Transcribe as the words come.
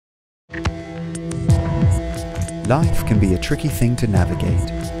Life can be a tricky thing to navigate.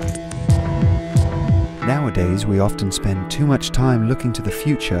 Nowadays, we often spend too much time looking to the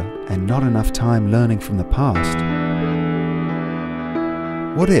future and not enough time learning from the past.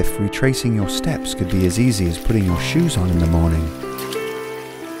 What if retracing your steps could be as easy as putting your shoes on in the morning?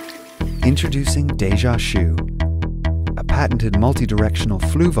 Introducing Déjà Shoe, a patented multi-directional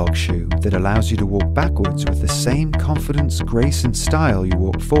Fluevog shoe that allows you to walk backwards with the same confidence, grace and style you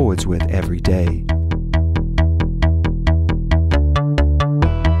walk forwards with every day.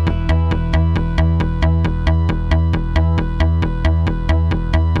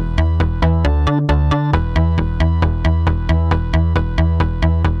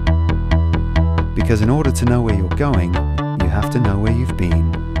 Because in order to know where you're going, you have to know where you've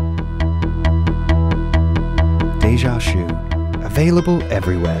been. Déjà Shoe, available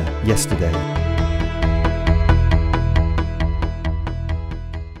everywhere, yesterday.